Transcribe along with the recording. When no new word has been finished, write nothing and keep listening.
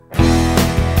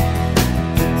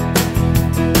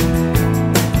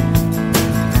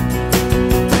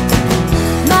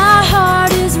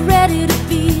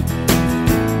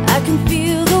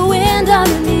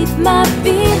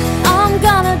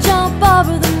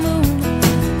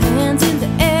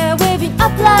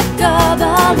like a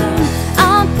balloon.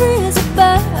 I'm free as a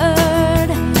bird,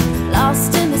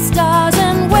 lost in the stars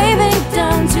and waving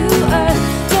down to earth.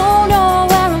 Don't know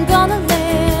where I'm gonna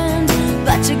land,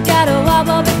 but you gotta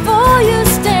wobble before you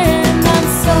stand. I'm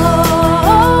soaring,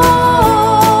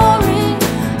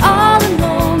 all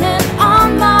alone and on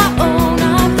my own.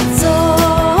 I'm soaring,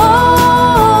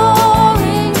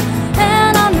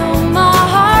 and I know my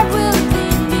heart will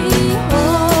lead me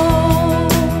home.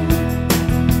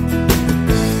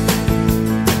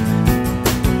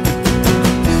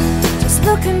 Just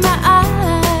look in my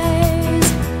eyes,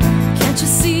 can't you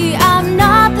see I'm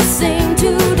not the same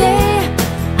today?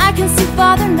 I can see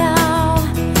farther now,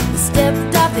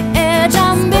 stepped off the edge,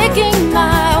 I'm making